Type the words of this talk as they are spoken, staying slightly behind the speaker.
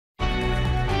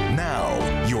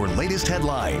latest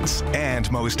headlines and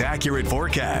most accurate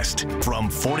forecast from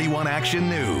 41 Action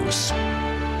News.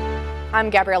 I'm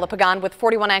Gabriella Pagan with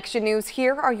 41 Action News.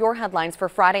 Here are your headlines for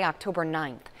Friday, October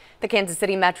 9th. The Kansas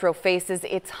City Metro faces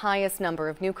its highest number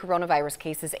of new coronavirus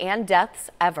cases and deaths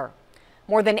ever.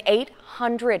 More than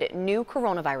 800 new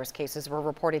coronavirus cases were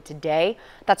reported today.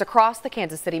 That's across the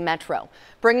Kansas City Metro,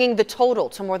 bringing the total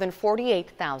to more than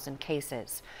 48,000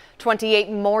 cases. 28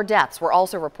 more deaths were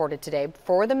also reported today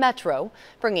for the Metro,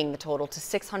 bringing the total to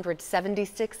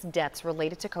 676 deaths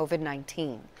related to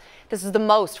COVID-19. This is the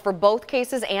most for both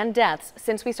cases and deaths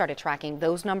since we started tracking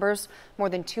those numbers more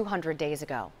than 200 days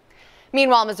ago.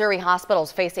 Meanwhile, Missouri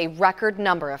hospitals face a record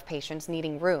number of patients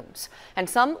needing rooms, and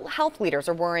some health leaders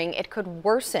are worrying it could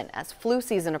worsen as flu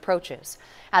season approaches.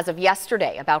 As of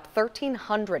yesterday, about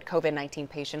 1,300 COVID-19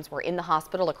 patients were in the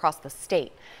hospital across the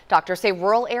state. Doctors say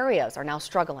rural areas are now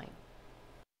struggling.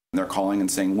 They're calling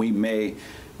and saying we may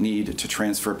need to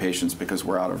transfer patients because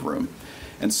we're out of room.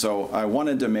 And so I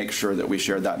wanted to make sure that we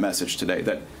shared that message today,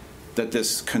 that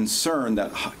this concern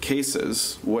that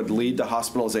cases would lead to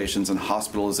hospitalizations and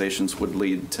hospitalizations would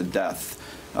lead to death,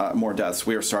 more deaths,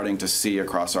 we are starting to see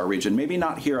across our region. Maybe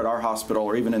not here at our hospital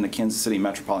or even in the Kansas City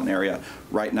metropolitan area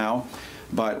right now,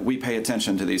 but we pay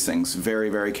attention to these things very,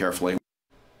 very carefully.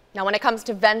 Now, when it comes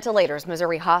to ventilators,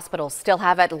 Missouri hospitals still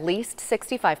have at least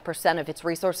 65% of its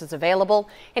resources available.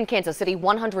 In Kansas City,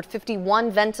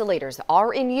 151 ventilators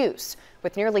are in use,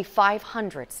 with nearly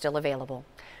 500 still available.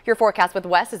 Your forecast with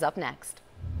Wes is up next.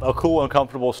 A cool and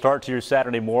comfortable start to your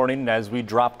Saturday morning as we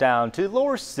drop down to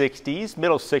lower 60s,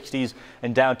 middle 60s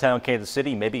in downtown Kansas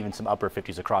City, maybe even some upper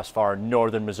 50s across far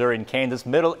northern Missouri and Kansas.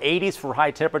 Middle 80s for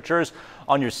high temperatures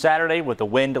on your Saturday with the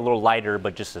wind a little lighter,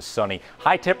 but just as sunny.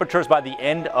 High temperatures by the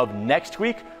end of next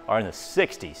week are in the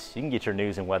 60s. You can get your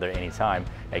news and weather anytime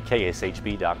at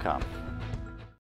KSHB.com.